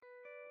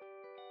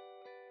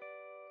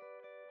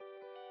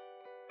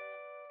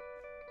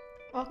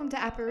Welcome to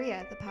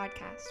Aporia, the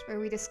podcast, where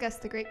we discuss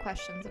the great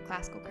questions of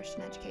classical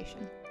Christian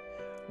education.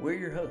 We're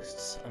your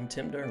hosts. I'm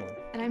Tim Dernland.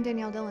 And I'm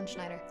Danielle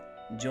Dillenschneider.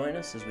 Join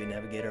us as we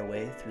navigate our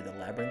way through the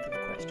labyrinth of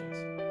questions.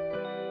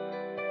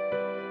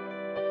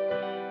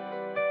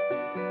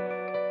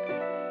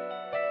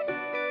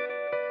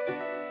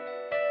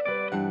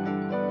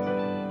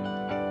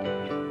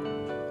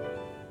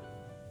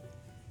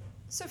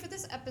 So for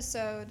this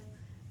episode,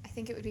 I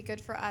think it would be good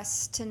for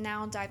us to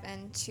now dive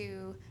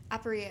into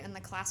aporia in the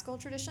classical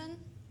tradition,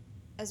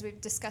 as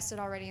we've discussed it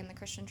already in the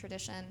Christian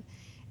tradition.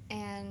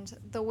 And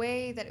the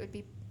way that it would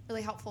be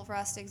really helpful for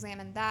us to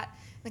examine that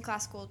in the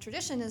classical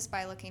tradition is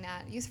by looking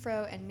at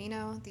Euthyphro and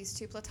Meno, these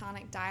two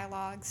Platonic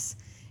dialogues,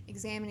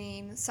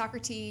 examining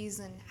Socrates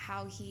and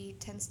how he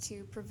tends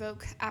to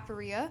provoke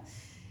aporia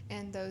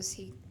in those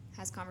he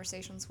has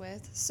conversations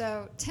with.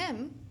 So,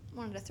 Tim, I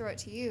wanted to throw it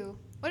to you.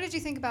 What did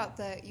you think about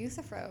the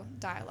Euthyphro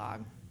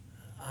dialogue?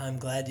 I'm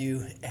glad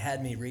you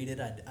had me read it.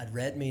 I'd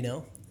read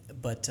Meno,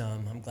 but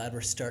I'm glad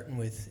we're starting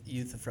with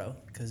Euthyphro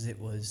because it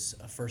was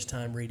a first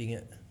time reading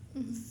it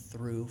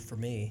through for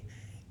me.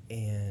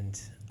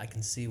 And I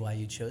can see why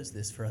you chose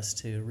this for us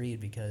to read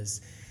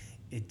because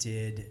it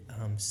did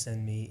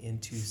send me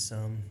into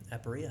some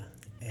aporia.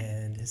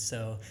 And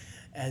so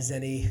as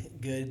any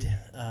good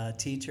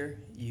teacher,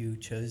 you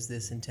chose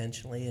this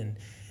intentionally and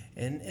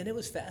it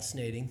was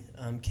fascinating.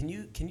 Can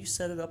you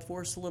set it up for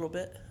us a little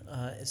bit?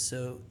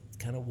 So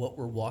kind of what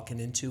we're walking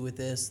into with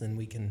this, then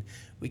we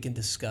can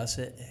discuss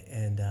it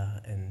and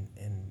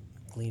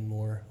glean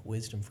more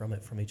wisdom from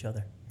it from each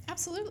other.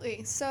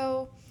 Absolutely.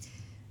 So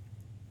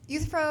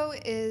Euthyphro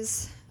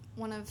is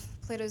one of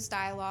Plato's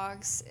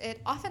dialogues.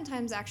 It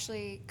oftentimes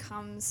actually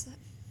comes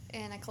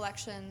in a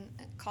collection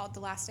called The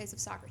Last Days of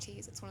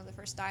Socrates. It's one of the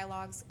first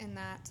dialogues in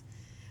that,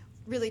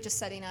 really just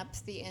setting up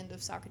the end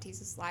of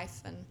Socrates'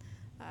 life and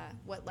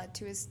what led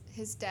to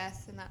his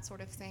death and that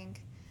sort of thing.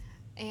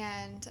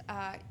 And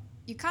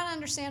you kind of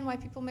understand why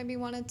people maybe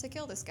wanted to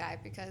kill this guy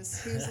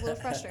because he was a little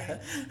frustrating.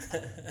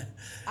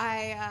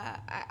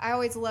 I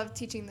always loved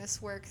teaching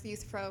this work, the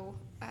Euthyphro.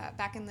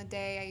 Back in the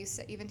day, I used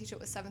to even teach it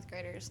with 7th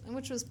graders, and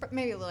which was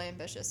maybe a little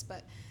ambitious,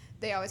 but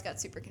they always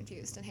got super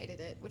confused and hated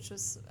it, which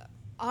was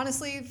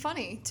honestly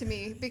funny to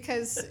me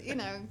because,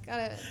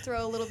 gotta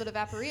throw a little bit of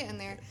aporia in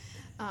there.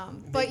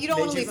 But you don't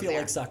want to leave him there. Made you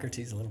feel like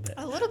Socrates a little bit.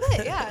 A little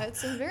bit, yeah.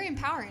 It's very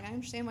empowering. I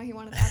understand why he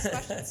wanted to ask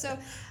questions. So,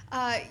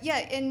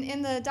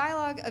 in the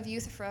dialogue of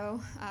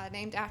Euthyphro,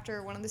 named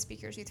after one of the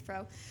speakers,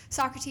 Euthyphro,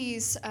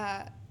 Socrates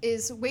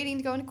is waiting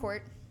to go into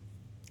court,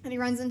 and he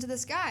runs into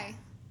this guy,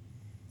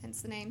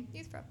 hence the name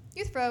Euthyphro.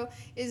 Euthyphro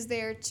is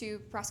there to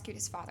prosecute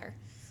his father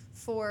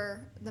for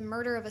the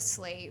murder of a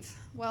slave.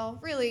 Well,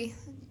 really,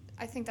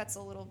 I think that's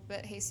a little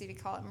bit hasty to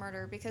call it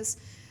murder because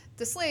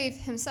the slave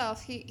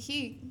himself,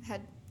 he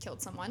had killed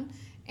someone,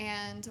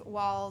 and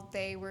while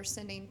they were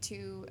sending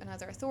to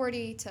another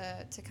authority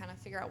to kind of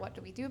figure out what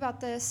do we do about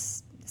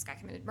this guy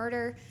committed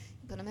murder,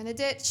 put him in a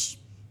ditch,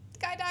 the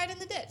guy died in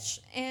the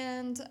ditch,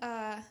 and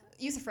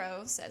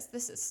Euthyphro says,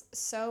 this is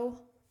so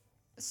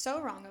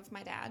wrong of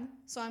my dad,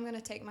 so I'm going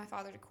to take my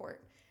father to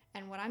court,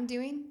 and what I'm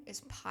doing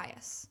is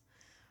pious.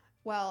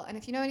 Well, and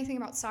if you know anything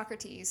about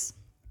Socrates,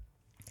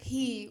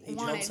 he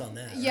jumps on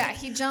that. Yeah, right?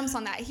 He jumps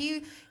on that.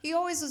 He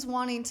always was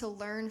wanting to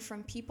learn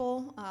from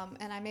people,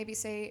 and I maybe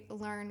say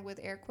learn with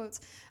air quotes.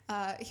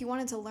 He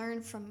wanted to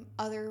learn from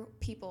other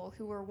people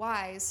who were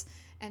wise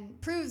and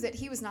prove that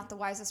he was not the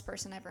wisest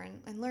person ever,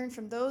 and learn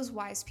from those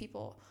wise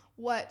people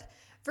what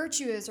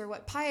virtue is or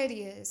what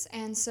piety is.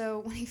 And so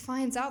when he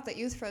finds out that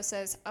Euthyphro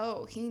says,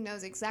 oh, he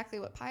knows exactly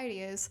what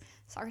piety is,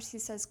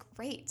 Socrates says,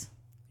 great.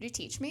 Would you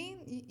teach me?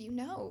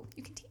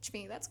 You can teach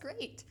me. That's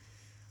great.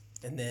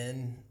 And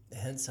then,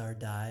 hence our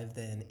dive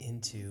then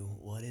into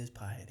what is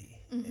piety.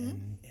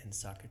 And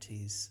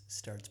Socrates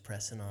starts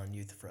pressing on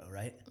Euthyphro,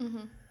 right?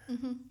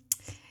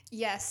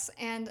 Yes,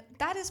 and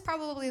that is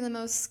probably the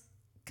most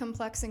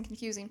complex and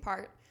confusing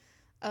part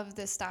of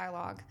this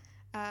dialogue.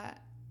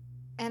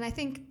 And I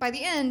think by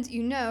the end,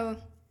 you know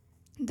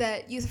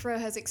that Euthyphro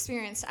has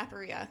experienced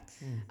aporia.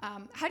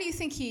 How do you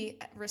think he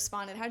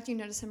responded? How did you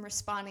notice him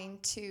responding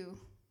to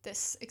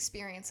this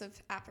experience of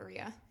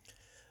aporia?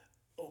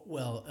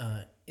 Well,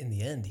 in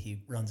the end,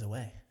 he runs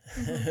away,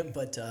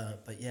 but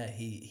yeah,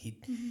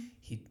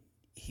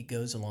 he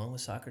goes along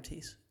with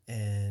Socrates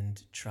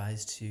and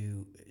tries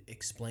to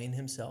explain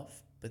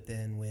himself. But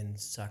then, when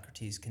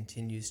Socrates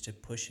continues to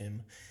push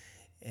him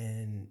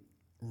and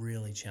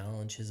really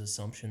challenge his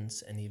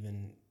assumptions and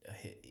even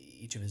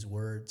each of his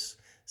words,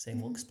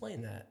 saying, "Well,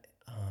 explain that,"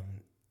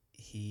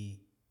 he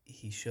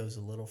shows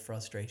a little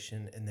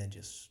frustration and then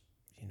just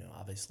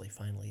obviously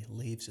finally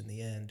leaves in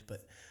the end,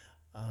 but.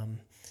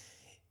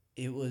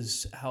 It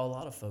was how a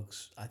lot of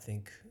folks, I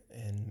think,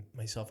 and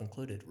myself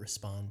included,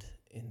 respond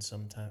in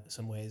some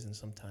ways, and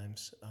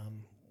sometimes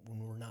when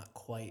we're not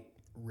quite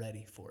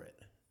ready for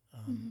it.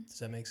 Does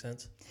that make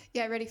sense?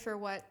 Yeah, ready for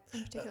what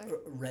in particular?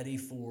 Ready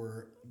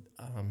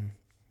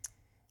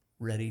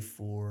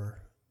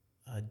for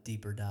a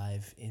deeper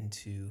dive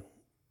into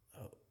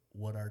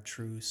what our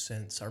true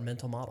sense, our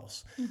mental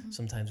models. Mm-hmm.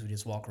 Sometimes we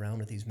just walk around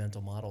with these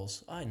mental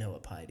models. I know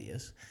what piety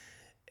is.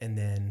 And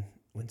then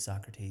when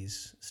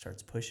Socrates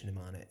starts pushing him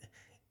on it,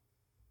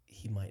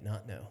 he might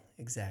not know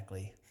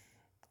exactly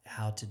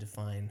how to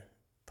define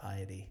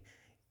piety.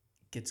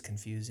 Gets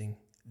confusing,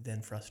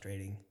 then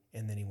frustrating,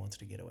 and then he wants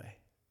to get away.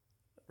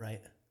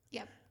 Right?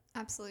 Yep,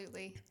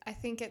 absolutely. I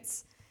think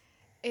it's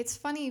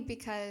funny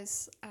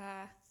because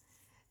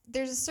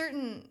there's a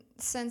certain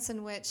sense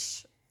in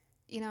which,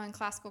 in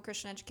classical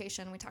Christian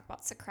education, we talk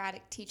about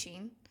Socratic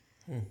teaching.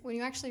 When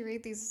you actually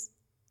read these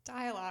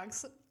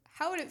dialogues,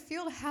 how would it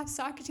feel to have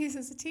Socrates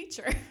as a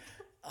teacher?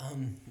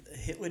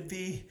 It would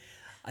be,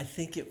 I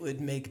think it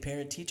would make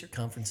parent-teacher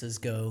conferences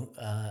go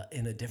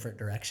in a different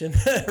direction,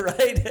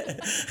 right?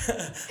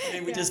 I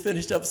mean, we just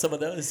finished up some of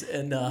those,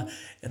 and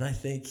I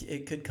think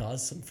it could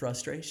cause some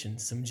frustration,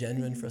 some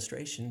genuine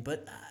frustration,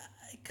 but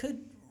it could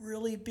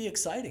really be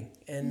exciting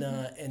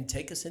and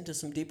take us into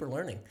some deeper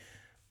learning,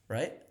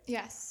 right?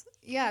 Yes.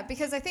 Yeah,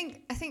 because I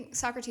think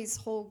Socrates'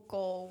 whole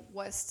goal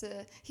was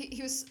to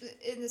he was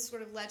in this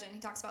sort of legend.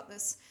 He talks about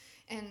this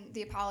in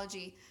the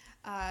Apology,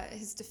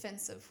 his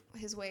defense of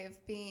his way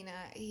of being.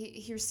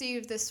 He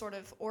received this sort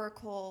of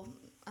oracle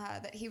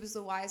that he was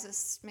the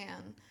wisest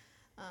man,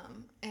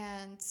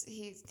 and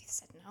he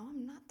said, "No,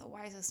 I'm not the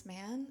wisest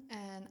man,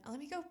 and let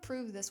me go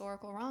prove this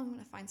oracle wrong. I'm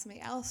going to find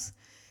somebody else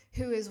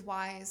who is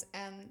wise."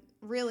 And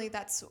really,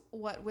 that's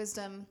what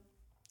wisdom.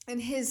 And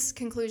his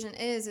conclusion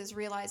is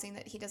realizing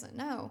that he doesn't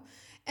know.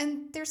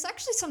 And there's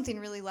actually something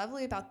really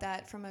lovely about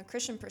that from a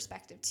Christian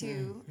perspective,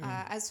 too.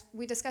 As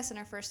we discussed in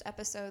our first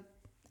episode,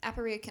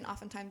 aporia can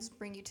oftentimes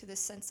bring you to this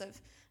sense of,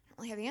 I don't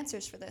really have the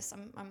answers for this.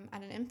 I'm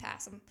at an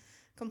impasse. I'm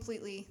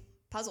completely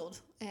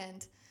puzzled.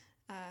 And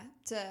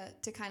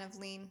to kind of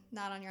lean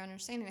not on your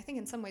understanding. I think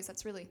in some ways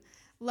that's really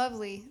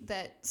lovely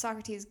that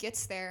Socrates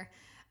gets there.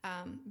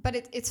 But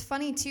it's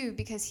funny, too,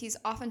 because he's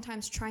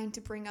oftentimes trying to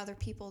bring other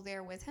people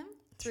there with him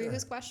through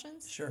his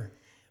questions. Sure.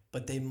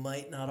 But they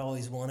might not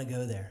always want to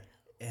go there.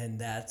 And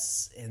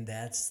that's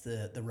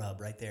the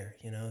rub right there,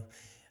 You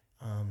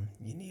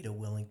need a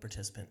willing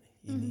participant.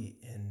 You need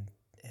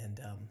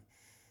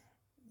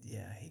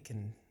he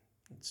can.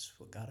 It's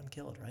what got him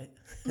killed, right?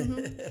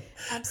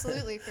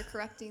 Absolutely, for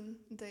corrupting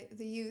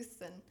the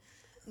youth and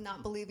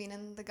not believing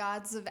in the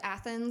gods of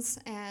Athens,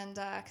 and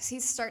because he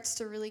starts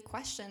to really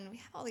question. We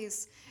have all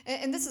these,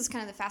 and this is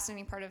kind of the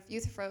fascinating part of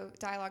Euthyphro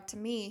dialogue to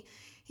me.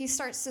 He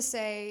starts to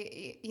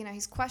say,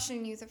 he's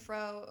questioning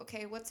Euthyphro.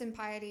 Okay, what's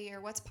impiety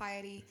or what's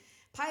piety?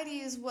 Piety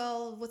is,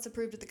 well, what's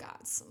approved of the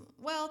gods?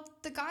 Well,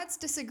 the gods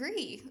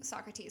disagree,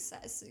 Socrates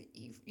says.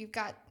 You've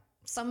got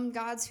some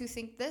gods who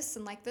think this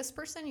and like this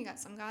person. You got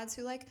some gods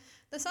who like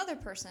this other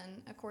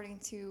person, according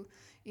to,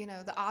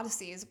 the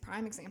Odyssey is a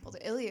prime example.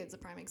 The Iliad's a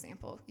prime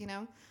example,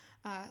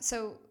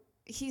 So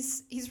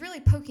he's really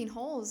poking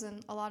holes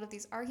in a lot of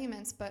these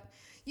arguments, but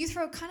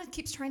Euthyphro kind of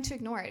keeps trying to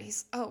ignore it.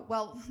 He's,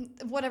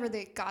 whatever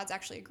the gods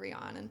actually agree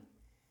on. And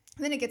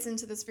then it gets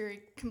into this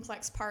very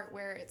complex part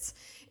where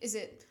is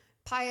it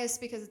pious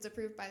because it's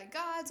approved by the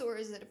gods, or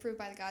is it approved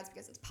by the gods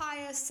because it's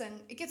pious?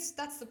 And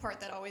that's the part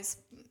that always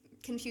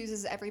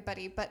confuses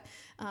everybody. But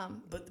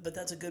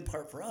that's a good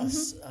part for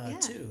us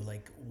too.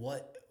 Like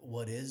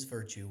what is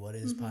virtue? What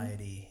is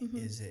piety?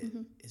 Is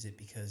it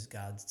because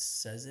God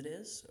says it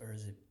is, or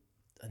is it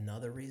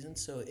another reason?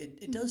 So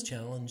it does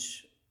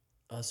challenge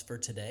us for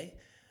today.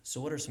 So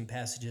what are some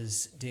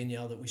passages,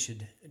 Danielle, that we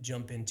should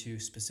jump into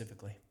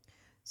specifically?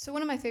 So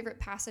one of my favorite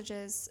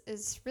passages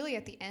is really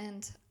at the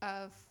end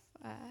of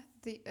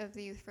the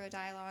Euthyphro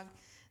dialogue.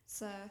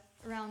 It's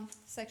around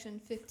section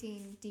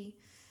 15d.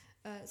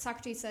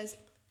 Socrates says,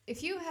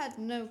 "If you had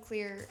no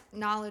clear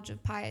knowledge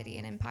of piety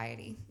and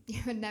impiety,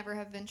 you would never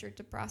have ventured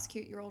to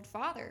prosecute your old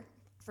father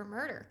for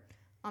murder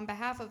on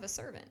behalf of a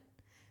servant.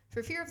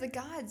 For fear of the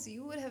gods,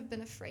 you would have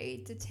been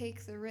afraid to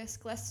take the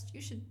risk lest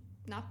you should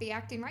not be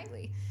acting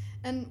rightly,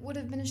 and would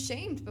have been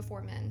ashamed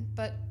before men.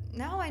 But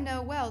now I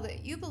know well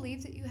that you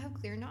believe that you have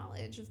clear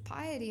knowledge of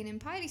piety and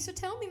impiety. So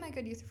tell me, my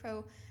good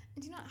Euthyphro,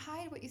 and do not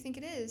hide what you think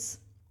it is."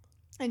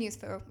 And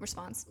Euthyphro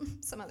responds,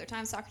 "Some other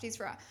time, Socrates,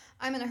 for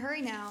I'm in a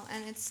hurry now,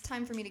 and it's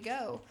time for me to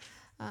go."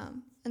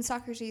 And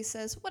Socrates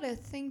says, "What a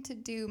thing to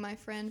do, my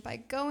friend. By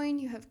going,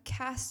 you have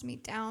cast me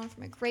down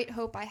from a great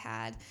hope I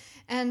had,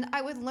 and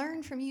I would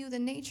learn from you the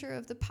nature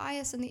of the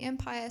pious and the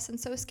impious, and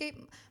so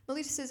escape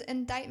Meletus's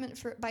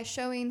indictment by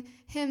showing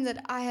him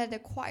that I had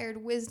acquired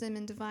wisdom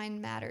in divine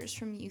matters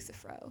from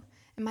Euthyphro,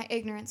 and my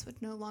ignorance would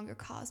no longer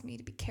cause me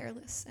to be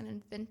careless and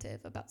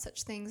inventive about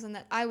such things, and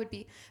that I would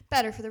be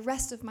better for the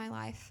rest of my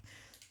life."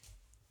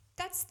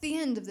 That's the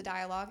end of the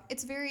dialogue.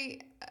 It's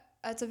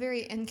a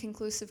very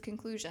inconclusive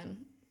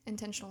conclusion,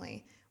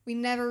 intentionally. We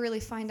never really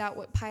find out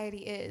what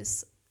piety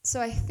is. So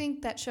I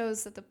think that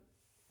shows that the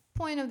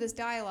point of this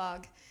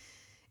dialogue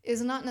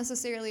is not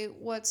necessarily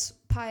what's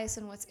pious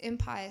and what's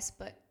impious,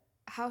 but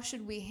how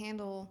should we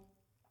handle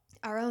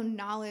our own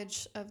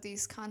knowledge of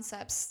these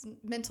concepts,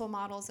 mental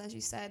models, as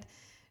you said,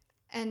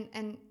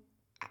 and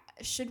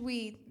should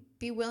we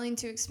be willing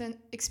to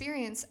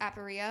experience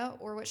aporia,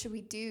 or what should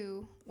we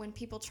do when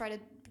people try to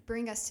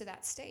bring us to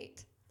that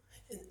state.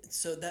 And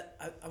so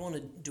that I want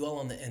to dwell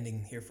on the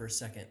ending here for a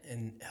second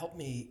and help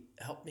me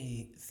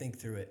think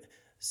through it.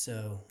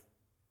 So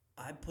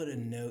I put a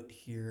note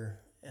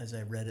here as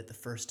I read it the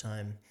first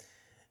time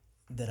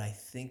that I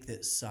think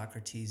that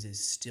Socrates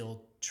is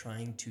still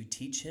trying to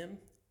teach him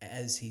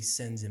as he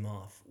sends him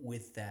off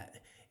with that.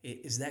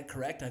 Is that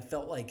correct? I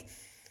felt like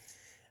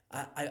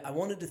I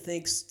wanted to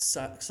think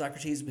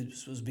Socrates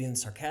was being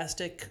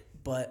sarcastic,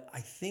 but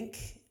I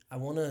think I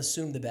want to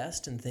assume the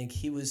best and think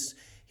he was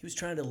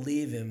trying to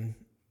leave him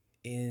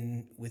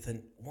in with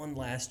one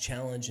last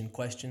challenge and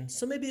question.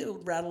 So maybe it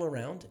would rattle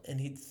around and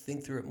he'd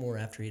think through it more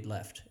after he'd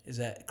left. Is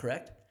that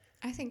correct?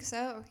 I think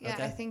so. Yeah,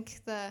 Okay. I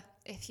think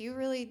if you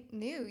really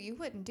knew, you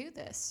wouldn't do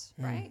this,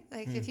 right?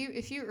 Like if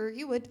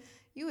you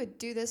would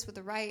do this with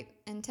the right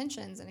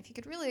intentions, and if you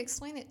could really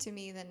explain it to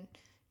me, then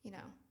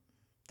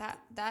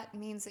that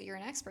means that you're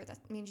an expert. That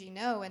means you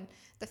know. And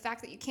the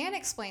fact that you can't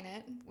explain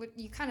it, what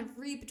you kind of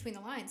read between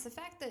the lines, the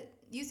fact that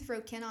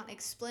Euthyphro cannot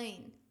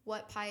explain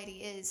what piety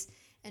is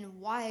and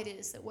why it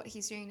is that what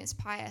he's doing is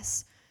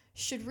pious,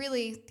 should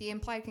really, the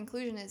implied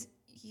conclusion is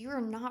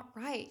you're not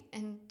right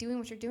and doing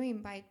what you're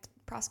doing by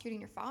prosecuting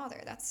your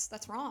father. That's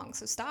wrong.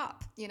 So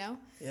stop, Yeah.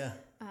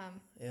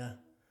 Yeah.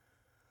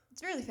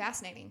 It's really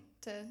fascinating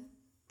to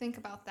think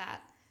about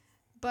that.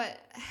 But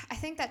I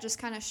think that just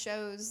kind of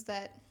shows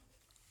that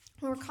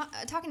when we're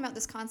talking about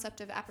this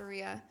concept of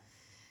aporia,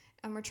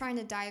 and we're trying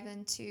to dive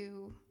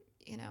into,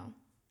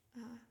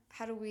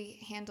 how do we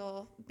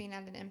handle being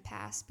at an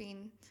impasse,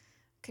 being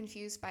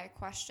confused by a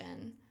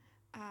question,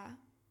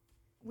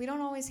 we don't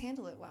always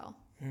handle it well,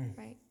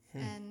 right?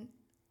 And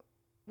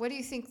what do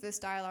you think this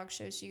dialogue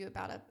shows you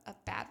about a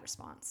bad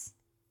response?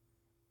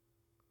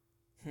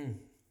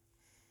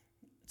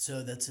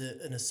 So that's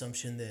an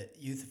assumption that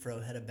Euthyphro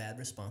had a bad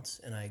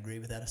response, and I agree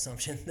with that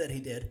assumption that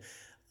he did.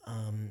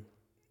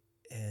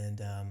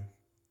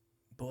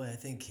 Boy, I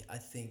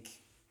think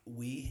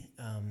we,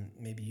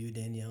 maybe you,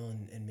 Danielle,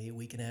 and me,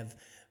 we can have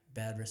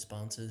bad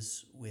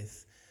responses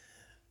with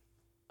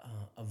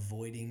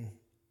avoiding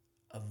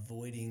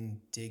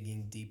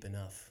digging deep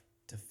enough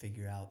to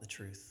figure out the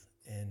truth,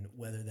 and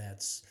whether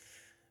that's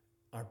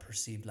our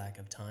perceived lack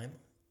of time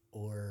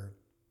or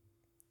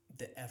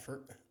the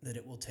effort that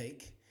it will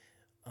take,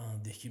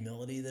 the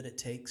humility that it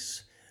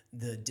takes,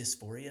 the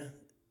dysphoria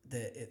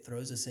that it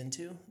throws us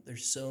into.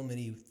 There's so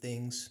many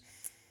things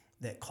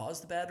that cause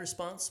the bad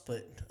response,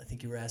 but I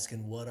think you were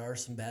asking what are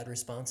some bad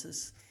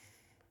responses.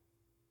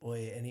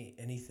 Boy,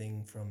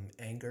 anything from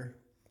anger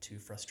to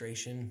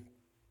frustration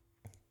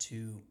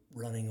to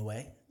running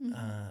away,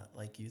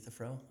 like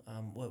Euthyphro.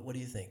 What do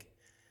you think?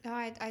 No,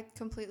 I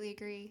completely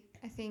agree.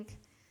 I think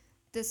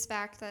this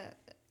fact that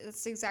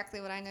it's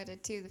exactly what I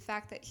noted too. The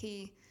fact that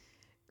he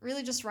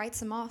really just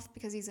writes him off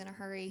because he's in a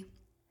hurry.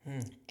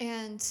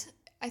 And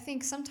I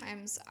think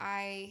sometimes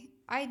I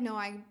know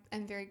I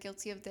am very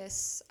guilty of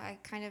this. I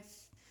kind of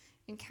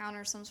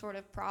encounter some sort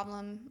of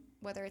problem,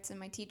 whether it's in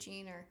my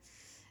teaching or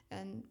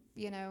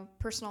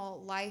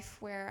personal life,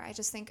 where I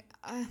just think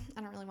I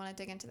don't really want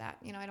to dig into that.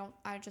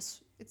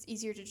 It's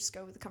easier to just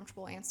go with the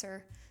comfortable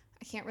answer.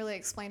 I can't really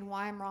explain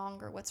why I'm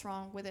wrong or what's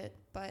wrong with it,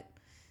 but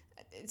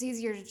it's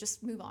easier to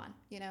just move on,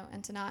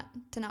 and to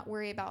not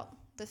worry about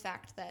the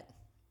fact that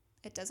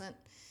it doesn't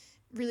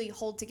really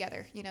hold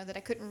together, that I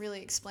couldn't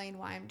really explain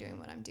why I'm doing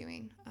what I'm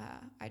doing.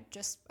 I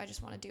just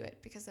want to do it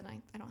because then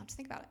I don't have to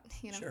think about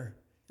it, Sure.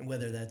 And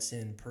whether that's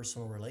in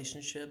personal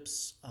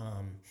relationships,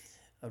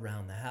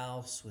 around the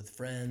house, with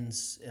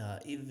friends,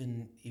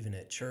 even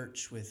at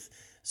church with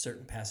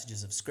certain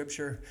passages of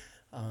Scripture,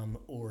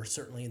 or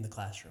certainly in the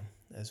classroom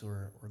as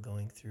we're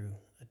going through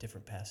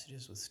different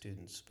passages with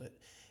students. But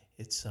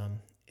it's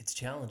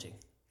challenging.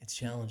 It's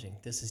challenging.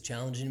 This is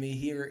challenging me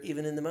here,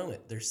 even in the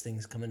moment. There's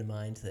things coming to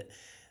mind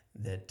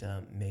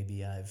that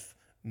maybe I've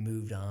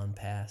moved on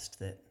past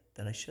that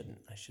I shouldn't.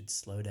 I should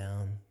slow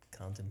down,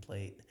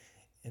 contemplate,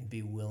 and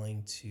be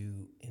willing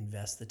to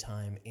invest the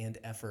time and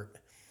effort.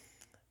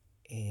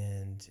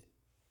 And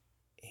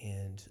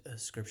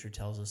Scripture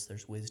tells us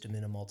there's wisdom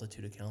in a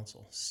multitude of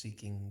counsel,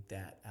 seeking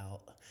that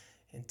out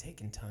and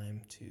taking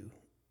time to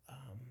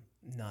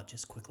not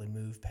just quickly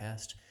move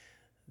past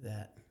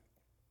that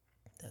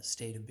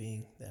state of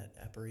being, that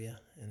aporia,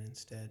 and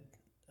instead,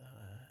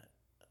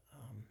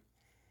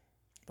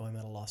 I'm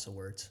at a loss of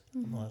words.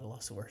 I'm at a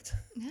loss of words.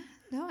 Yeah,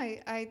 no,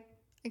 I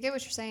get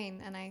what you're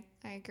saying, and I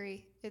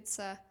agree. It's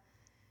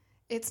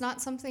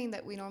not something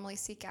that we normally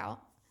seek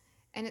out,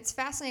 and it's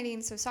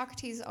fascinating. So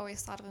Socrates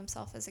always thought of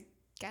himself as a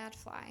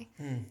gadfly.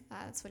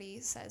 That's what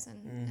he says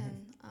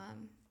in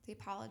the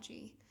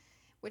Apology,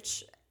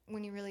 which,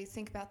 when you really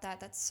think about that,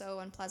 that's so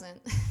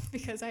unpleasant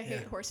because I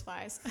hate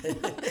horseflies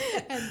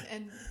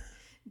and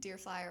deer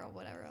fly or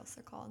whatever else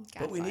they're called. Gadflies.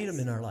 But we need them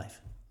in our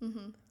life.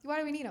 Why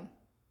do we need them?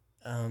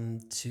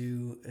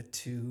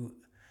 To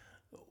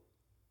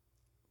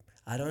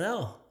I don't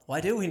know. Why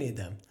do we need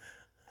them?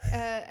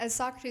 As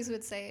Socrates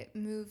would say, it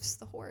moves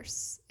the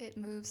horse. It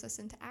moves us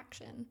into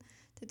action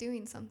to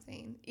doing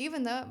something,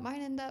 even though it might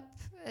end up,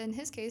 in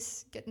his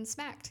case, getting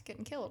smacked,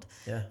 getting killed.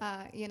 Yeah.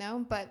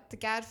 But the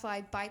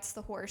gadfly bites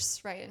the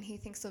horse, right? And he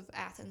thinks of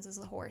Athens as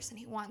the horse, and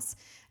he wants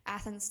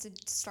Athens to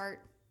start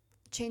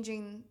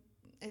changing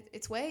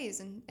its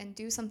ways and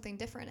do something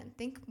different and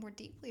think more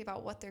deeply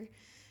about what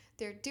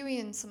they're doing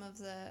and some of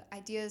the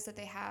ideas that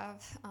they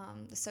have,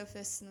 the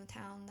sophists in the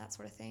town, that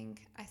sort of thing.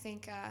 I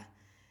think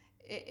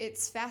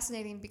it's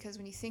fascinating because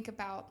when you think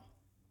about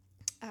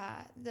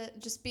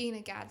just being a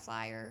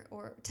gadfly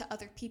or to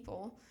other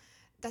people,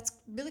 that's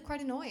really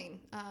quite annoying.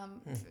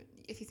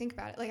 If you think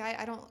about it, like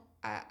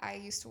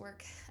I used to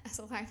work as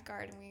a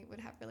lifeguard, and we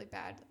would have really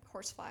bad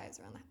horse flies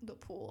around the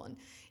pool, and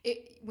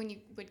when you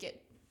would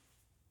get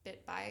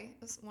bit by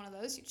one of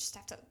those, you just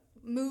have to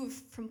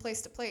move from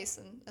place to place,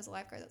 and as a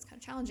lifeguard, that's kind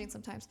of challenging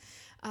sometimes.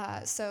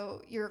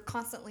 So you're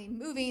constantly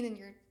moving, and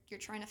you're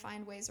trying to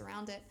find ways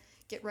around it,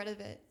 get rid of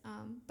it.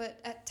 But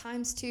at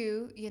times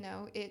too,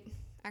 it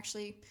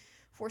actually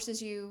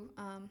forces you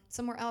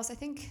somewhere else. I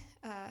think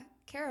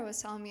Kara was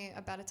telling me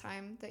about a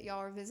time that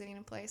y'all were visiting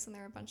a place and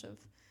there were a bunch of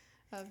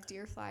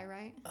deer fly,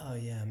 right? Oh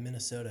yeah,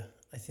 Minnesota.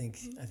 I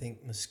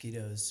think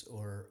mosquitoes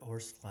or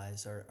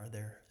horseflies are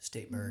their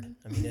state bird.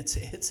 I mean,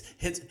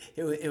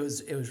 it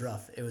was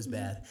rough. It was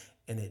bad,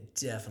 and it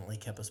definitely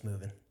kept us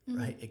moving.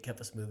 Right? It kept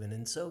us moving,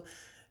 and so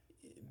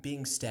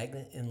being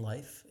stagnant in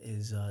life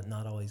is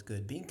not always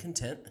good. Being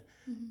content,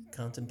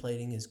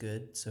 contemplating is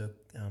good. So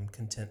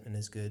contentment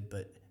is good,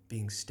 but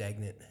being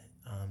stagnant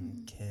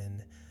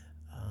can.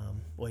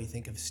 You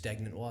think of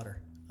stagnant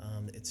water.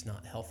 It's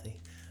not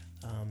healthy.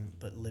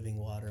 But living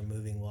water,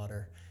 moving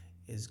water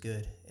is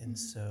good. And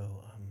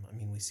so,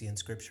 we see in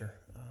Scripture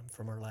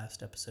from our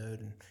last episode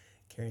and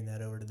carrying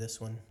that over to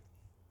this one,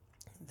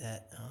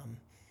 that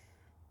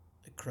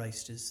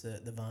Christ is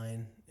the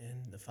vine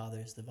and the Father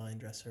is the vine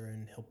dresser,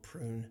 and he'll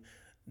prune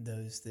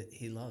those that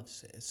he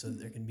loves so that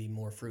there can be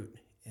more fruit.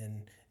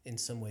 And in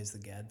some ways, the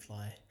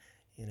gadfly,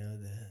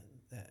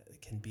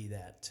 that can be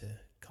that to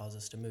cause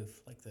us to move,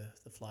 like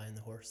the fly and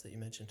the horse that you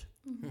mentioned.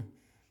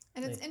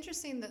 And it's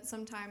interesting that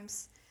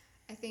sometimes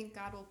I think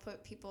God will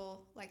put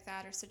people like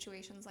that or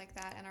situations like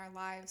that in our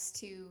lives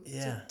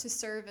to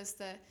serve as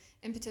the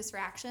impetus for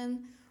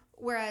action.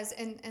 Whereas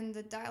in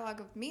the dialogue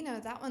of Meno,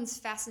 that one's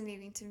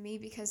fascinating to me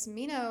because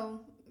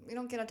Meno, we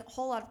don't get a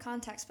whole lot of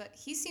context, but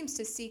he seems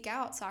to seek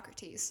out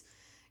Socrates.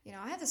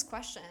 I have this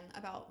question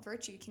about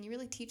virtue. Can you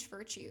really teach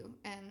virtue?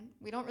 And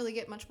we don't really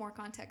get much more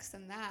context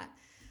than that.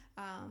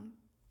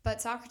 But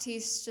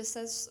Socrates just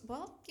says,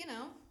 well,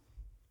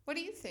 what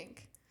do you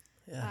think?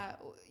 Yeah.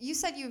 You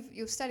said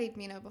you've studied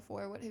Meno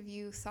before. What have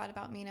you thought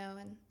about Meno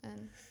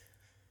and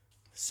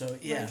So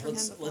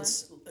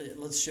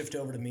let's shift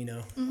over to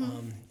Meno.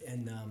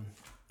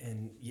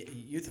 And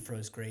Euthyphro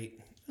is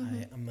great.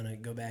 I'm gonna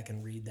go back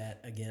and read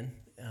that again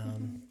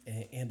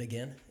and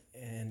again.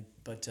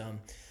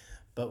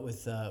 But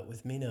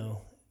with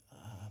Meno,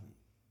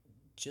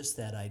 just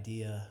that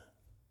idea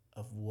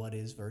of what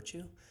is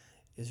virtue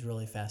is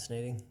really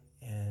fascinating,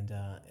 and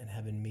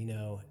having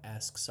Meno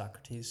ask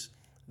Socrates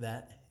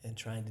that and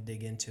trying to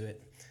dig into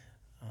it,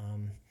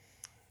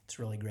 it's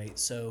really great.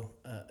 So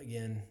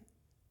again,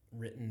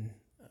 written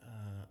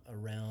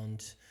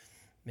around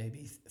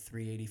maybe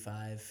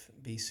 385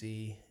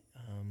 BC,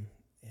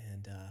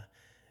 and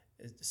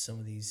some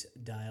of these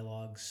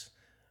dialogues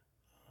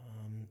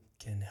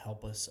can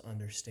help us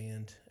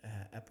understand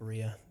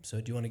aporia. So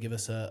do you want to give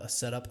us a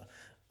setup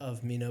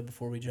of Meno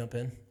before we jump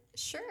in?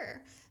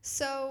 Sure.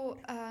 So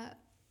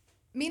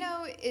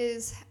Meno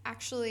is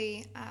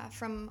actually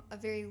from a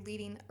very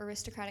leading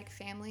aristocratic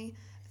family,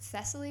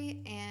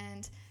 Thessaly,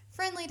 and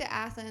friendly to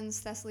Athens.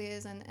 Thessaly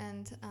is,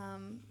 and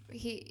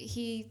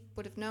he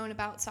would have known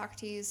about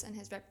Socrates and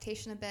his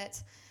reputation a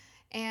bit,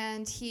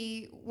 and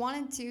he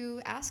wanted to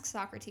ask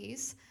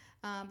Socrates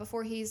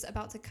before he's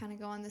about to kind of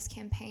go on this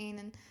campaign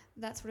and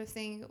that sort of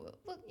thing.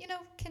 Well,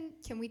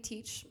 can we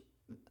teach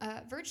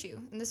virtue?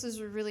 And this is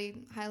a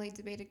really highly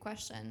debated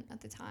question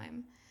at the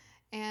time.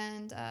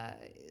 And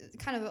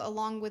kind of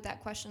along with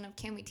that question of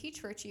can we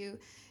teach virtue,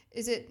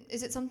 is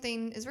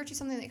virtue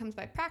something that comes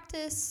by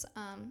practice?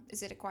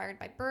 Is it acquired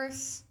by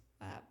birth,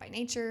 by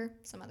nature,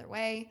 some other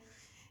way?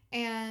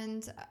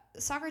 And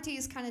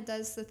Socrates kind of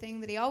does the thing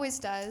that he always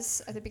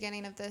does at the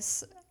beginning of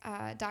this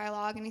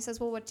dialogue, and he says,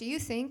 well, what do you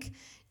think?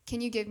 Can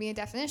you give me a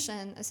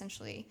definition,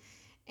 essentially?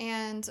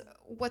 And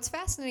what's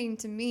fascinating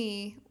to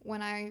me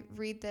when I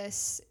read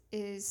this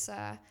is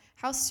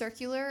how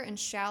circular and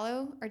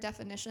shallow our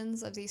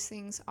definitions of these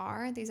things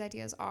are, these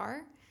ideas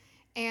are.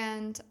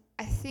 And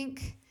I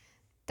think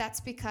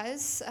that's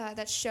because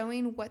that's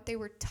showing what they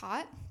were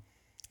taught.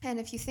 And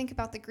if you think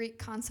about the Greek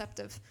concept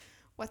of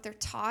what they're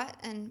taught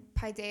and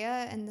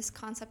paideia and this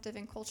concept of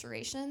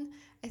enculturation,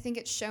 I think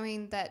it's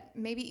showing that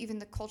maybe even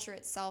the culture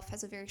itself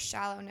has a very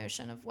shallow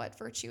notion of what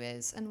virtue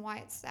is and why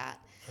it's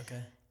that.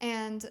 Okay.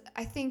 And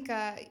I think,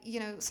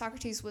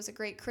 Socrates was a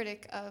great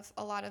critic of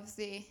a lot of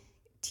the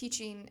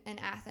teaching in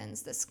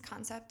Athens, this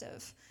concept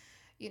of,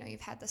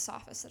 you've had the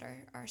sophists that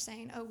are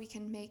saying, oh, we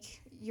can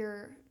make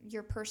your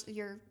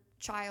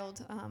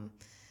child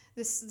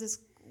this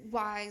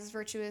wise,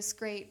 virtuous,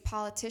 great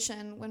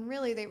politician, when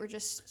really they were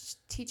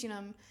just teaching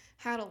him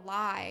how to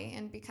lie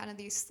and be kind of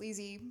these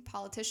sleazy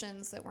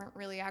politicians that weren't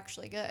really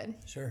actually good.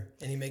 Sure.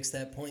 And he makes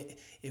that point.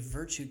 If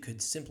virtue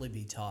could simply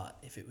be taught,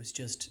 if it was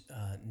just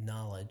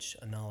knowledge,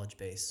 a knowledge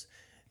base,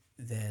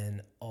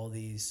 then all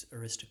these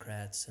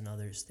aristocrats and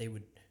others, they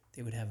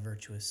would have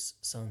virtuous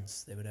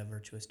sons. They would have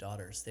virtuous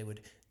daughters. They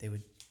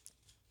would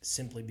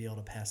simply be able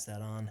to pass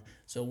that on.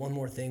 So one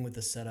more thing with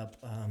the setup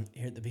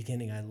here at the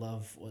beginning, I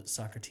love what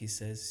Socrates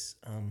says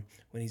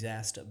when he's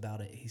asked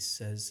about it. He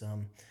says,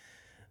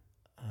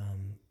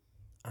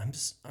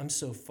 I'm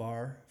so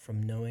far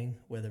from knowing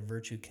whether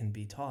virtue can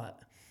be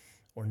taught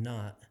or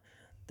not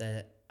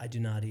that I do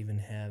not even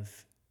have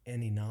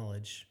any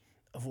knowledge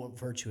of what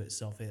virtue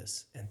itself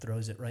is, and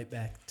throws it right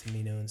back to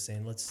Meno and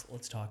saying, let's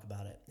talk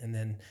about it. And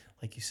then,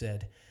 like you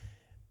said,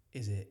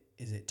 is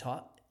it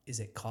taught? Is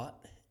it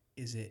caught?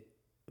 Is it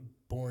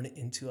born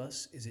into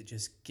us? Is it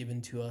just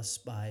given to us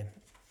by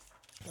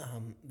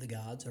the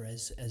gods, or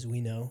as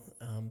we know,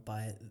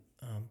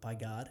 by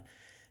God?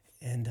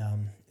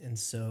 And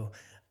so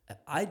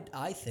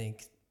I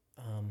think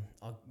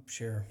I'll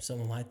share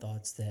some of my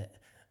thoughts that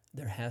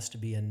there has to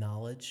be a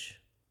knowledge,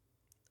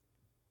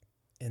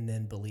 and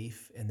then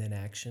belief, and then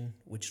action,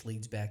 which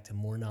leads back to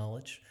more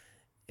knowledge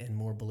and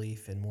more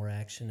belief and more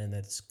action, and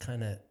that's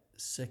kind of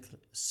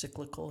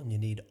cyclical, and you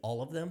need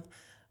all of them.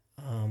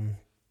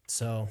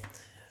 So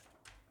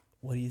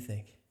what do you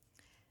think?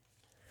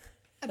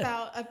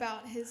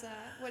 About his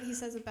what he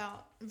says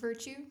about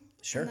virtue,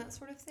 Sure, and that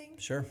sort of thing.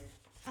 Sure.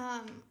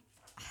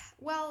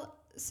 Well,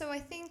 so I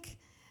think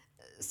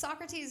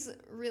Socrates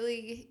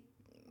really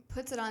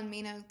puts it on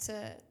Meno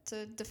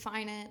to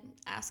define it,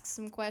 ask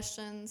some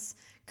questions,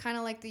 kind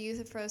of like the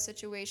Euthyphro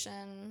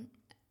situation.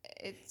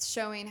 It's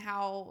showing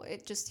how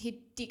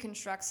he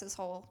deconstructs his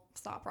whole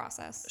thought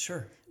process.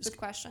 Sure. With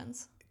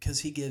questions.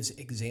 Because he gives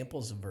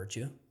examples of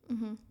virtue,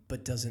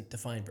 but doesn't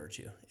define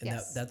virtue. And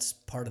Yes. that's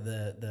part of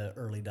the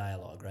early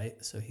dialogue,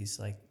 right? So he's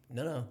like,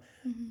 no,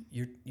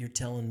 you're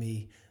telling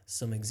me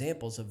some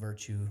examples of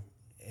virtue,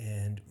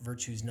 and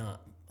virtue's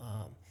not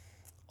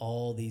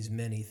all these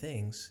many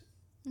things.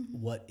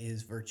 What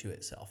is virtue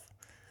itself?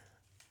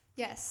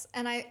 Yes,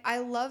 and I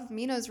love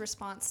Meno's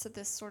response to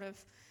this sort of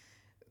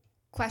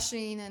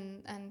questioning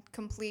and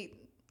complete,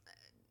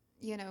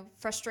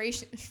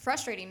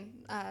 frustrating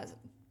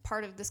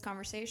part of this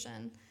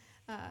conversation.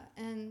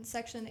 In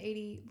section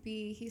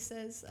 80b, he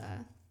says,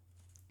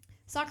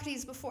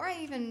 Socrates, before I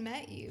even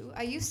met you,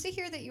 I used to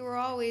hear that you were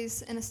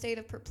always in a state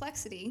of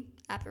perplexity,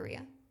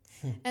 aporia,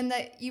 and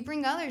that you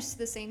bring others to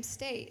the same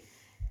state.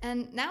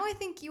 And now I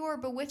think you are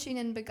bewitching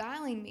and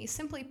beguiling me,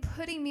 simply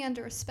putting me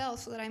under a spell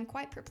so that I am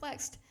quite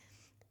perplexed.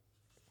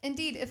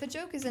 Indeed, if a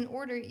joke is in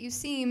order, you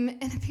seem,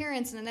 in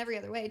appearance and in every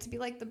other way, to be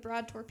like the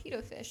broad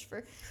torpedo fish,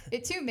 for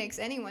it too makes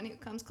anyone who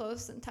comes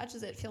close and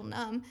touches it feel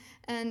numb,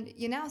 and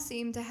you now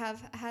seem to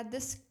have had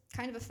this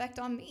kind of effect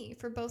on me,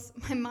 for both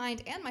my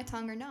mind and my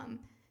tongue are numb,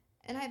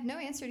 and I have no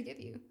answer to give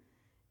you.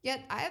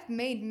 Yet I have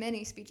made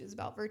many speeches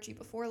about virtue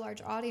before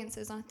large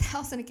audiences on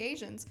 1,000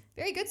 occasions,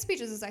 very good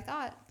speeches as I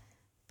thought,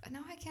 but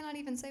now I cannot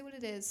even say what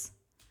it is.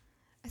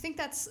 I think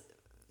that's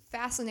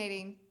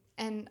fascinating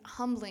and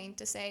humbling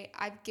to say,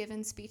 I've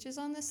given speeches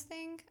on this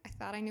thing. I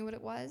thought I knew what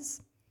it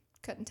was.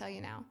 Couldn't tell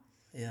you now.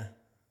 Yeah.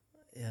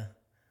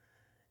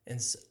 And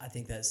I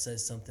think that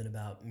says something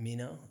about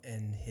Meno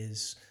and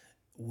his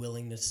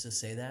willingness to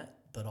say that,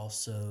 but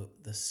also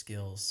the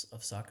skills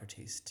of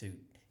Socrates to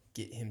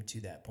get him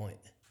to that point.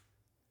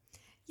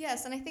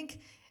 Yes, and I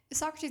think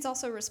Socrates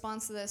also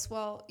responds to this,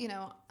 well,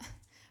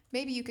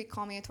 maybe you could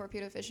call me a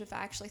torpedo fish if I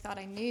actually thought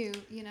I knew,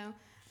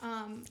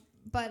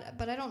 but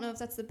I don't know if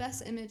that's the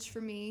best image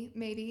for me,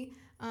 maybe.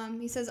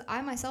 He says,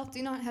 I myself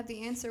do not have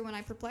the answer when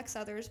I perplex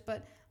others,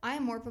 but I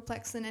am more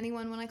perplexed than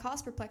anyone when I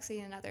cause perplexity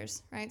in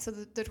others, right? So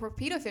the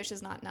torpedo fish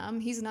is not numb.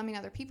 He's numbing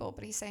other people,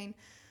 but he's saying,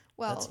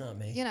 well, that's not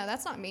me.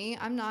 That's not me.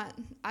 I'm not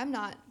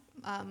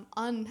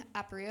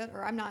unaporia,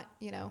 or I'm not,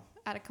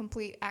 at a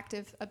complete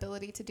active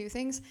ability to do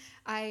things.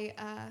 I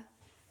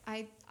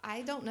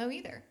don't know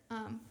either.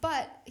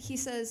 But he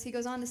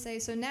goes on to say,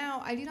 so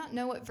now I do not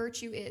know what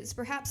virtue is.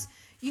 Perhaps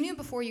you knew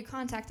before you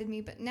contacted me,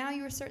 but now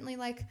you are certainly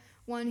like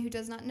one who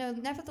does not know.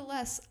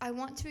 Nevertheless, I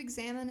want to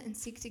examine and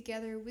seek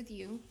together with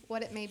you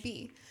what it may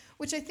be,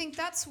 which I think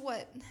that's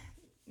what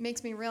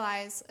makes me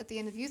realize at the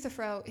end of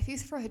Euthyphro, if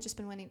Euthyphro had just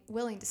been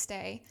willing to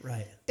stay,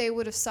 right, they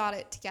would have sought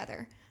it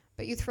together.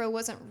 But Euthyphro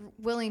wasn't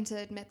willing to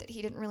admit that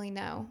he didn't really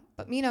know.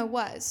 But Meno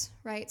was,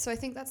 right? So I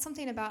think that's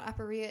something about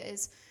aporia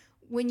is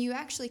when you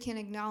actually can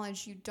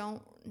acknowledge you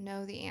don't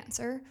know the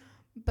answer,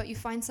 but you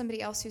find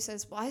somebody else who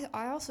says, well,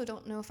 I also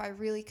don't know if I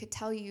really could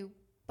tell you,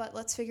 but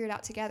let's figure it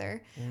out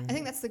together. Mm-hmm. I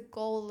think that's the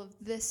goal of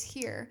this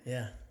here.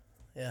 Yeah.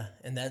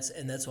 And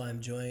that's why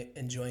I'm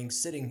enjoying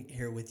sitting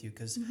here with you,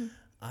 because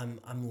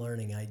I'm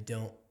learning. I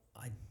don't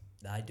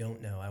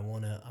know. I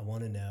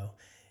wanna know,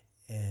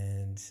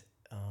 and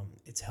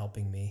it's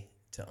helping me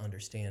to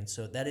understand.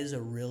 So that is a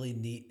really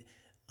neat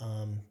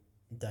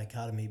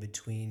dichotomy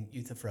between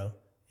Euthyphro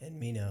and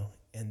Meno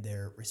and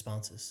their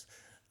responses.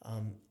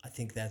 I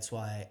think that's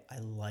why I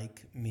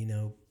like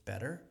Meno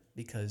better,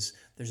 because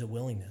there's a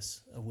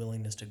willingness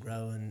to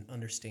grow and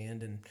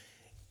understand,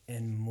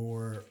 and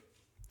more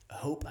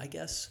hope, I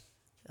guess,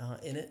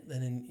 in it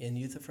than in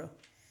Euthyphro.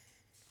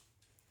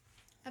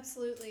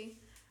 Absolutely.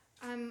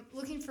 I'm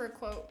looking for a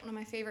quote, one of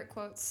my favorite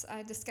quotes.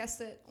 I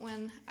discussed it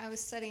when I was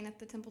studying at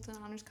the Templeton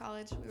Honors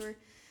College. We were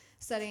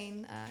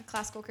studying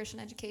classical Christian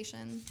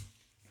education,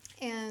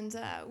 and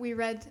we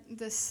read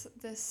this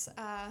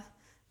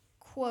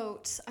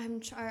quote.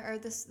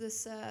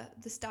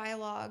 This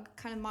dialogue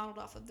kind of modeled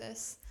off of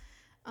this.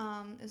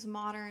 Is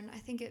modern. I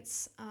think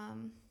it's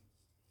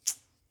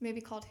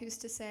maybe called "Who's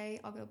to Say."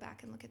 I'll go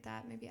back and look at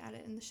that. Maybe add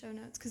it in the show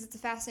notes because it's a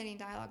fascinating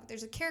dialogue.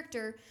 There's a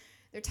character.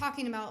 They're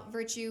talking about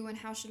virtue and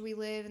how should we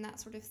live and that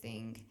sort of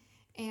thing.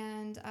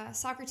 And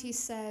Socrates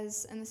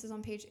says, and this is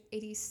on page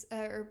 80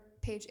 or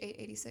page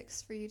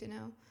 886 for you to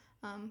know,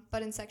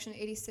 but in section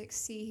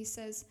 86C, he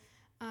says,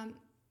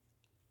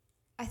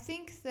 I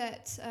think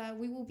that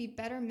we will be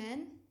better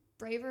men,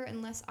 braver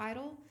and less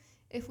idle,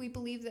 if we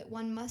believe that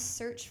one must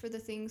search for the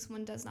things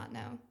one does not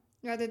know,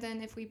 rather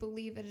than if we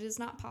believe that it is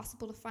not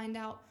possible to find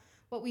out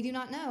what we do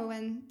not know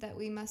and that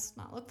we must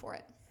not look for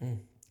it.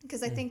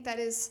 Because I think that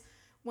is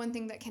one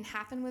thing that can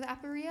happen with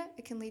aporia.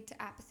 It can lead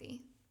to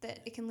apathy, that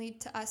it can lead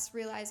to us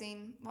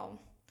realizing,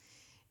 well,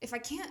 if I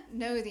can't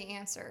know the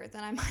answer,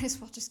 then I might as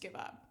well just give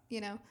up,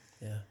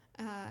 Yeah.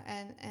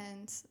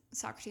 And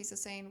Socrates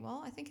is saying,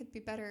 well, I think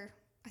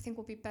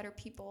we'll be better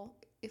people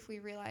if we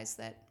realize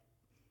that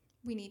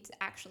we need to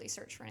actually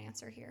search for an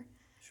answer here.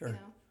 Sure.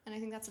 And I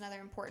think that's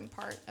another important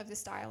part of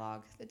this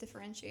dialogue that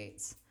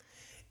differentiates.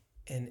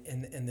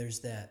 And there's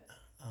that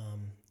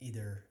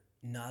either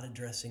not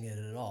addressing it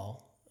at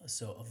all,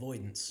 so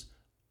avoidance,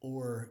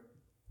 or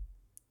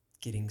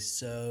getting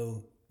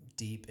so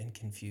deep and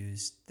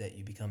confused that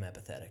you become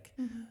apathetic.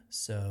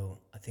 So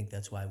I think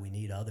that's why we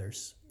need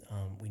others.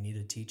 We need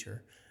a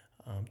teacher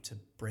to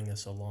bring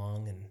us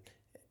along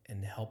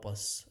and help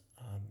us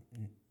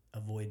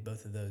avoid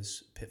both of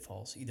those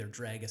pitfalls, either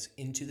drag us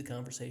into the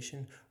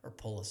conversation or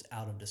pull us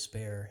out of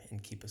despair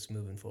and keep us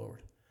moving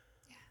forward.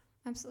 Yeah,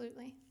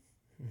 absolutely.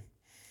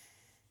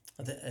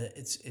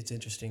 It's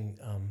interesting.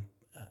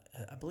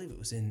 I believe it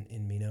was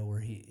in Meno where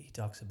he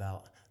talks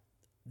about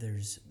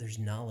there's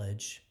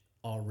knowledge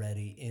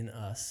already in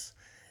us.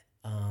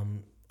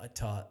 I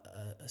taught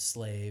a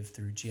slave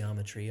through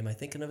geometry. Am I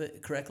thinking of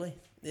it correctly?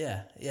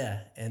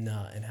 Yeah. And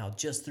how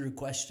just through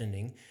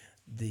questioning,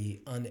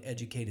 the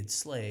uneducated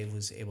slave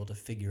was able to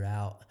figure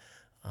out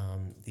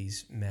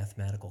these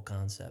mathematical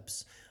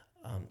concepts.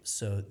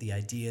 So the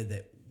idea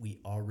that we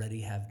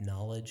already have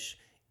knowledge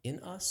in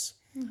us,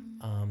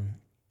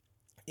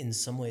 in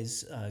some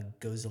ways,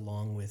 goes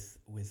along with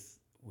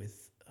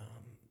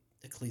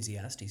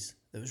Ecclesiastes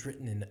that was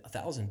written in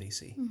 1000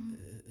 BC,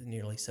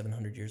 nearly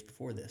 700 years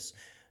before this.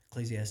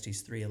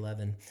 Ecclesiastes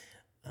 3:11,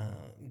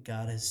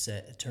 God has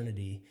set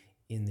eternity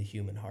in the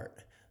human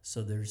heart.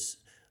 So there's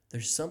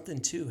something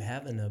to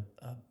having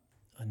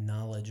a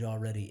knowledge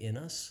already in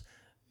us.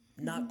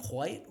 Not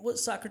quite what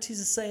Socrates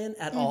is saying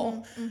at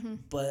all,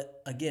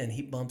 but again,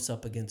 he bumps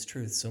up against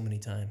truth so many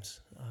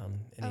times.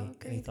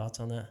 Any thoughts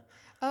on that?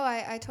 Oh,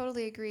 I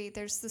totally agree.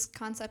 There's this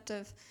concept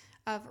of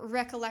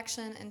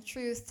recollection and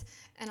truth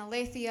and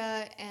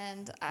aletheia,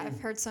 and I've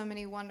heard so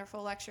many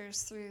wonderful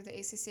lectures through the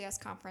ACCS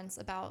conference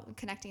about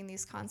connecting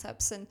these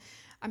concepts, and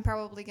I'm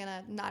probably going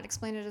to not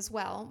explain it as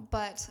well,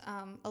 but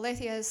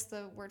aletheia is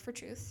the word for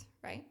truth,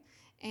 right?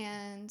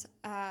 And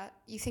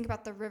you think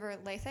about the river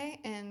Lethe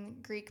in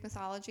Greek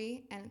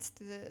mythology, and it's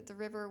the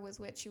river with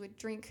which you would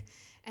drink,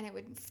 and it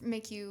would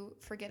make you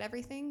forget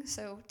everything.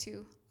 So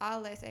to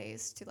alethe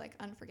is to like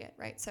unforget,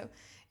 right? So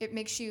it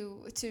makes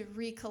you to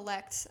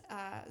recollect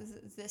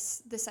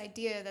this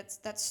idea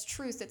that's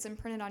truth that's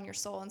imprinted on your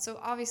soul. And so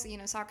obviously,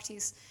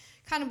 Socrates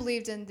kind of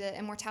believed in the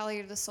immortality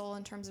of the soul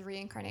in terms of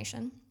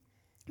reincarnation.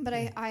 But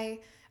I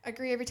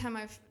agree every time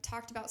I've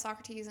talked about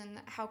Socrates and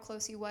how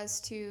close he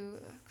was to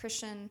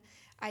Christian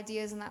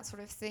ideas and that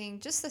sort of thing,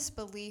 just this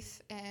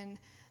belief in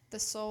the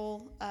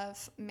soul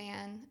of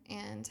man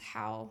and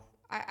how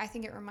I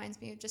think it reminds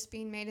me of just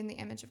being made in the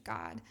image of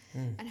God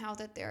and how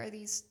that there are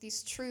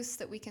these truths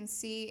that we can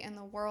see in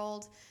the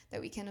world, that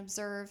we can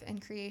observe in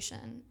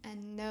creation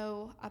and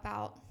know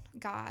about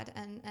God.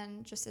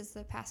 And just as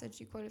the passage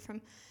you quoted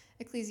from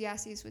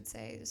Ecclesiastes would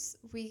say, is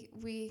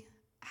we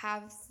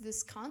have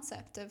this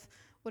concept of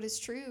what is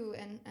true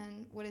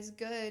and what is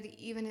good,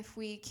 even if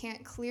we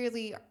can't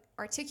clearly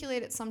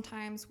articulate it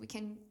sometimes, we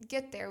can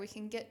get there. We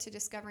can get to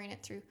discovering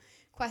it through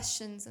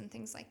questions and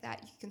things like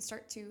that. You can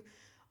start to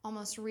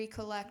almost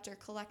recollect or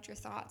collect your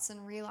thoughts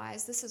and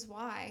realize this is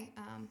why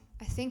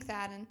I think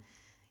that. And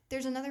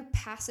there's another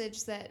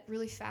passage that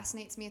really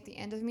fascinates me at the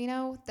end of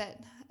Meno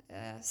that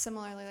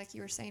similarly, like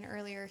you were saying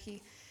earlier,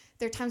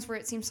 there are times where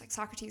it seems like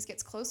Socrates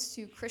gets close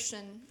to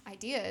Christian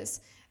ideas.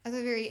 At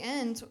the very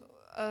end,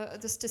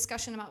 this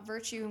discussion about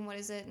virtue and what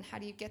is it and how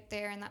do you get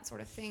there and that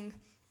sort of thing,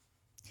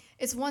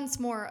 it's once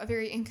more a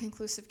very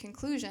inconclusive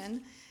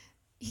conclusion.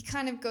 He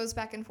kind of goes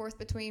back and forth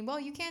between, well,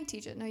 you can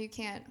teach it, no, you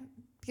can't.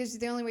 because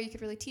the only way you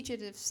could really teach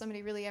it if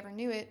somebody really ever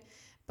knew it.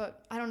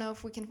 But I don't know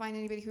if we can find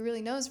anybody who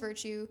really knows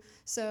virtue.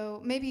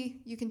 So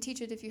maybe you can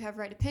teach it if you have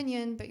right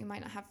opinion, but you might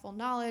not have full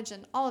knowledge.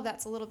 And all of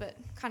that's a little bit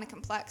kind of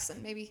complex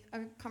and maybe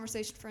a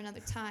conversation for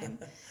another time.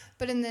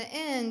 But in the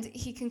end,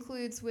 he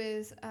concludes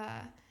with,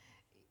 I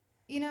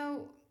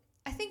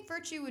think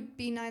virtue would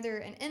be neither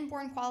an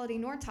inborn quality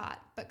nor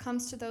taught, but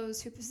comes to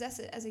those who possess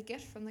it as a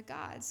gift from the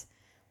gods,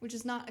 which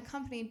is not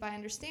accompanied by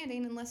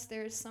understanding unless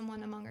there is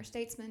someone among our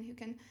statesmen who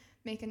can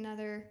make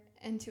another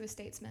into a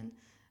statesman.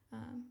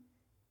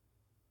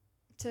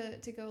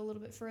 To go a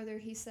little bit further,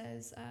 he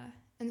says,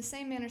 in the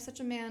same manner, such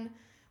a man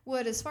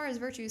would, as far as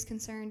virtue is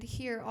concerned,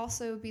 here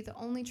also be the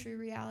only true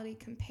reality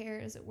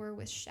compared, as it were,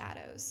 with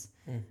shadows.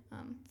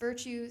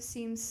 Virtue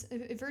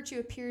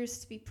appears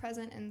to be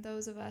present in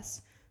those of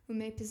us who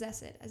may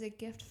possess it as a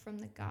gift from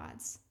the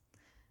gods.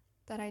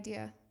 That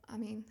idea, I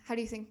mean, how do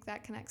you think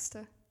that connects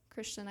to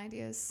Christian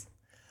ideas?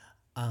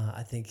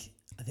 I think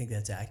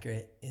that's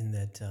accurate in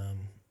that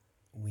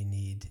we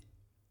need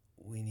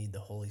the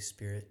Holy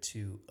Spirit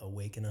to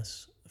awaken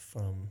us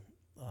from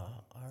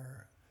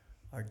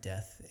our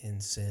death in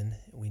sin.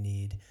 We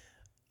need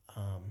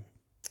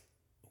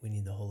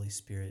the Holy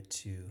Spirit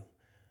to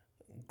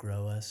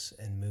grow us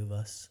and move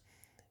us.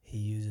 He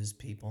uses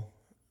people.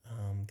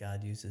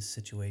 God uses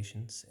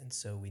situations, and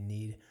so we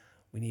need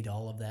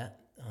all of that.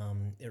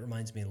 It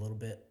reminds me a little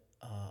bit.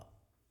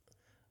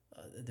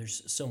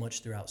 There's so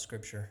much throughout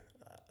Scripture.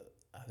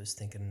 I was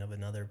thinking of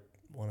another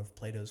one of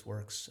Plato's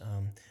works.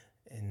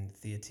 In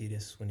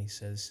Theaetetus, when he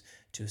says,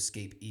 to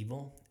escape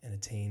evil and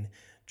attain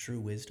true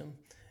wisdom,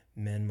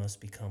 men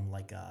must become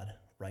like God,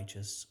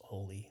 righteous,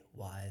 holy,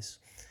 wise.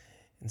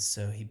 And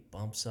so he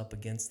bumps up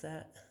against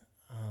that,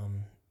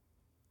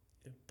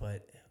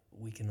 but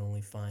we can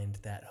only find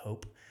that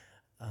hope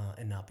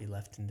and not be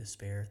left in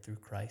despair through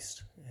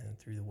Christ and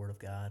through the Word of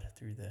God,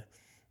 through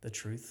the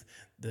truth,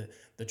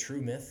 the true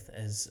myth,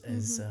 as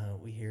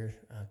we hear,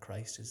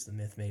 Christ is the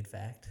myth made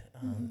fact,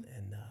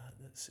 and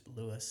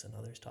Lewis and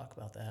others talk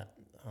about that.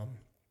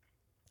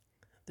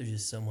 There's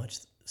just so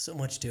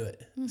much to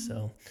it.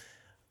 So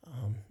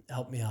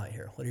help me out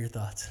here. What are your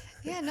thoughts?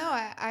 Yeah, no,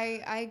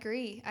 I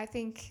agree. I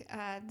think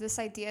this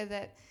idea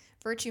that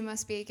virtue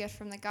must be a gift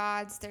from the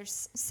gods,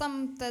 there's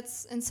some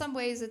that's, in some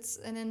ways, it's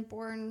an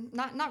inborn,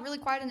 not really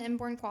quite an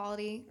inborn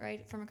quality,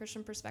 right? From a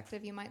Christian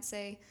perspective, you might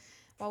say,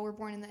 while we're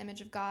born in the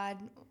image of God,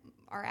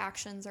 our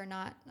actions are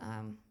not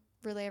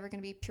really ever going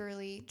to be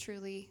purely,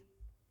 truly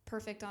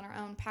perfect on our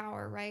own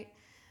power, right?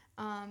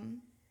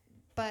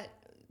 But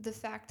the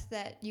fact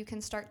that you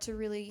can start to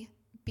really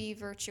be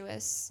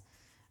virtuous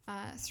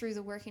through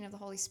the working of the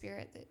Holy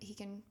Spirit, that he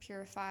can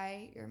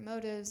purify your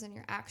motives and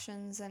your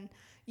actions and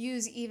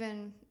use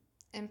even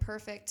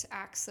imperfect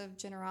acts of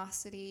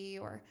generosity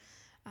or,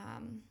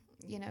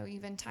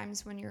 even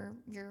times when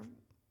you're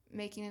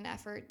making an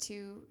effort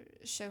to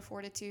show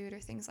fortitude or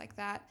things like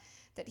that,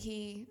 that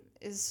he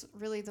is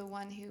really the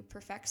one who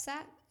perfects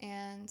that.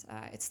 And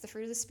it's the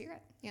fruit of the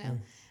Spirit,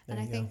 And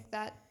I think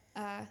that,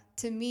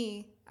 to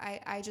me,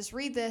 I just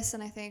read this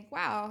and I think,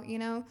 wow,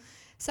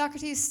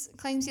 Socrates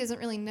claims he doesn't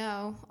really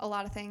know a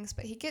lot of things,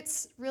 but he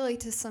gets really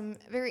to some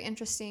very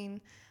interesting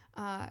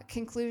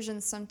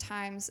conclusions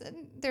sometimes.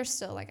 And they're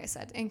still, like I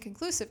said,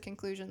 inconclusive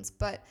conclusions,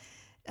 but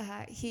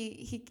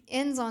he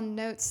ends on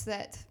notes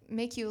that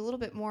make you a little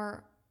bit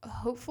more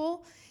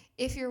hopeful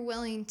if you're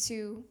willing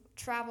to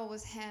travel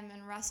with him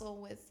and wrestle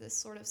with this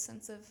sort of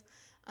sense of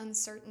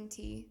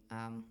uncertainty.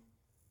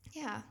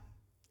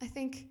 I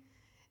think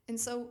in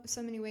so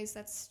many ways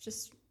that's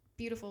just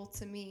beautiful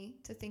to me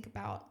to think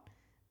about,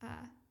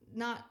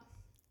 not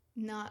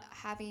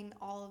having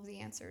all of the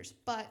answers,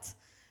 but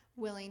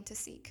willing to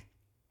seek.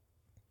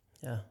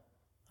 Yeah,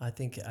 I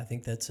think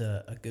that's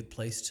a good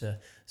place to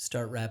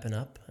start wrapping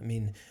up. I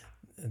mean,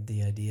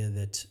 the idea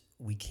that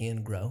we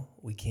can grow,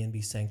 we can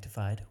be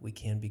sanctified, we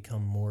can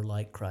become more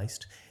like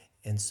Christ,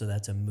 and so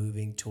that's a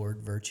moving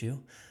toward virtue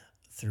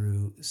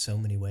through so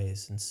many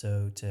ways. And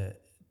so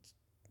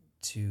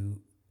to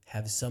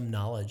have some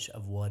knowledge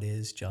of what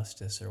is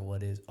justice or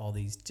what is all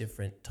these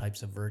different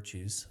types of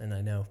virtues. And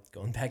I know,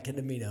 going back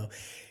into Meno,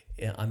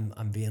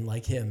 I'm being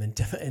like him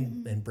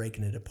and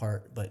breaking it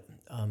apart, but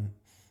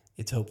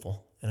it's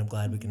hopeful, and I'm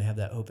glad we can have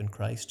that hope in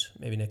Christ.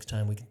 Maybe next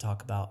time we can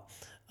talk about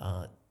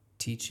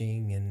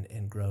teaching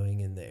and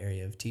growing in the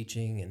area of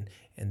teaching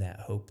and that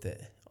hope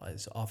that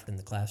is offered in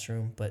the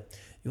classroom. But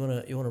you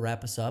want to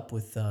wrap us up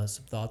with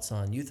some thoughts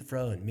on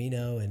Euthyphro and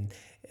Meno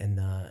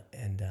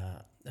and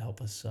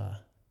help us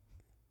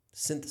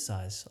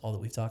synthesize all that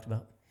we've talked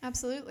about.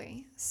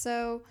 Absolutely.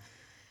 So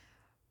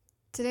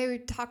today we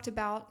talked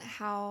about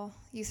how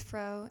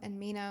Euthyphro and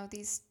Meno,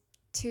 these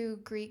two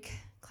Greek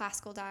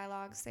classical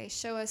dialogues, they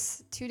show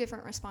us two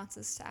different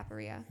responses to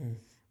aporia.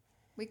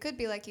 We could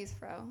be like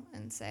Euthyphro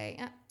and say,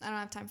 I don't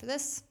have time for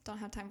this, don't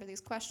have time for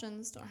these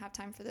questions, don't have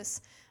time for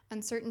this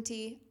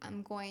uncertainty.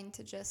 I'm going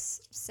to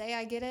just say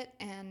I get it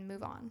and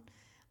move on.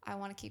 I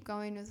want to keep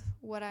going with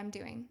what I'm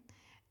doing.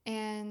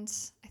 And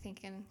I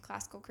think in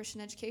classical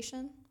Christian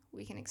education,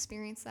 we can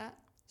experience that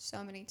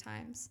so many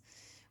times.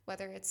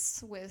 whether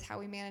it's with how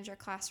we manage our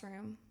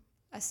classroom,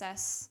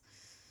 assess,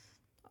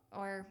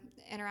 or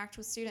interact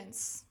with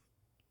students.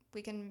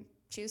 We can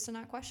choose to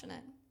not question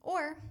it.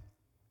 Or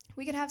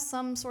we could have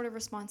some sort of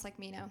response like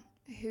Meno,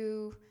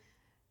 who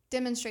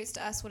demonstrates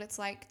to us what it's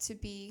like to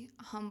be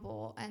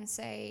humble and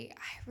say,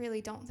 I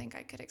really don't think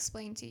I could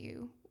explain to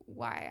you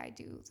why I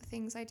do the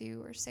things I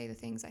do, or say the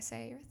things I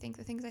say, or think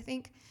the things I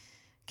think.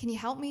 Can you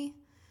help me?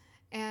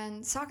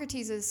 And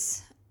Socrates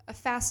is a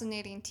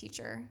fascinating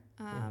teacher.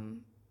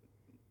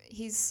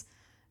 He's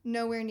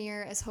nowhere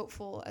near as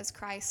hopeful as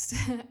Christ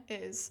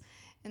is,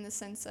 in the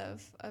sense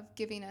of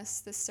giving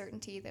us this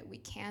certainty that we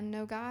can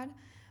know God.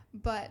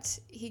 But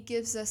he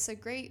gives us a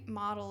great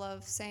model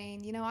of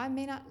saying, I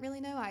may not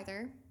really know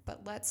either,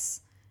 but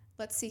let's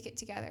seek it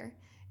together.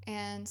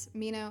 And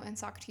Meno and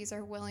Socrates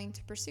are willing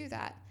to pursue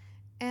that.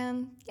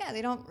 And yeah,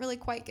 they don't really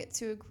quite get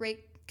to a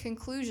great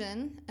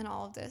conclusion in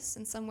all of this.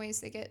 In some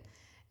ways, they get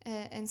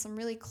in some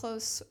really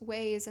close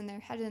ways, and they're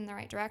headed in the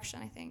right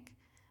direction, I think.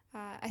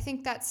 I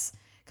think that's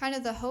kind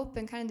of the hope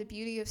and kind of the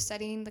beauty of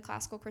studying the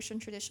classical Christian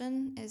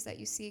tradition, is that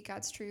you see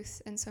God's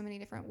truth in so many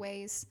different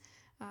ways,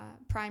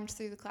 primed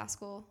through the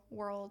classical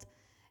world.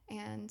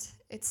 And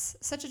it's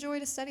such a joy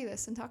to study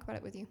this and talk about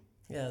it with you.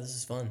 Yeah, this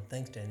is fun.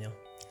 Thanks, Danielle.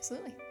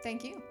 Absolutely.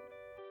 Thank you.